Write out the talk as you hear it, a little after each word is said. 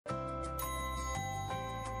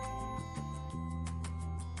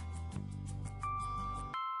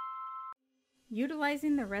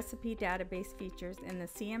Utilizing the recipe database features in the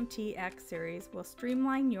CMT X series will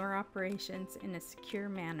streamline your operations in a secure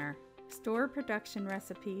manner. Store production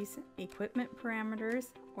recipes, equipment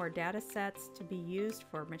parameters, or data sets to be used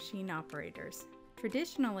for machine operators.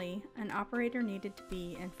 Traditionally, an operator needed to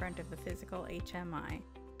be in front of a physical HMI.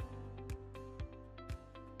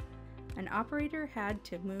 An operator had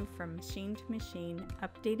to move from machine to machine,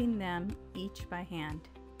 updating them each by hand.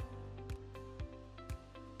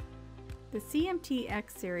 The CMT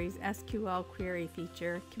X Series SQL Query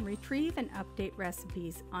feature can retrieve and update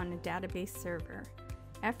recipes on a database server,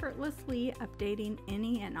 effortlessly updating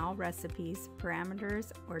any and all recipes,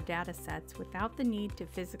 parameters, or data sets without the need to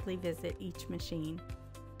physically visit each machine.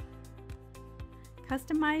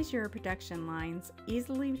 Customize your production lines,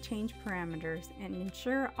 easily change parameters, and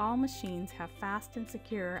ensure all machines have fast and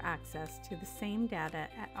secure access to the same data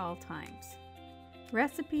at all times.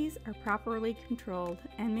 Recipes are properly controlled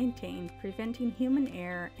and maintained, preventing human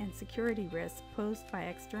error and security risks posed by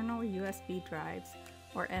external USB drives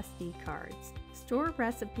or SD cards. Store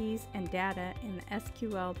recipes and data in the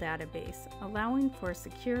SQL database, allowing for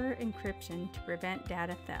secure encryption to prevent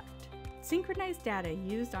data theft. Synchronize data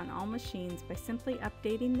used on all machines by simply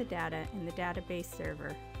updating the data in the database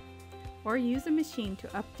server. Or use a machine to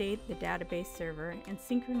update the database server and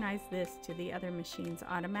synchronize this to the other machines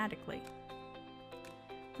automatically.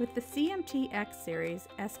 With the CMT X Series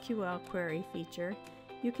SQL Query feature,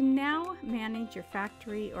 you can now manage your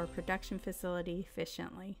factory or production facility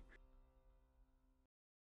efficiently.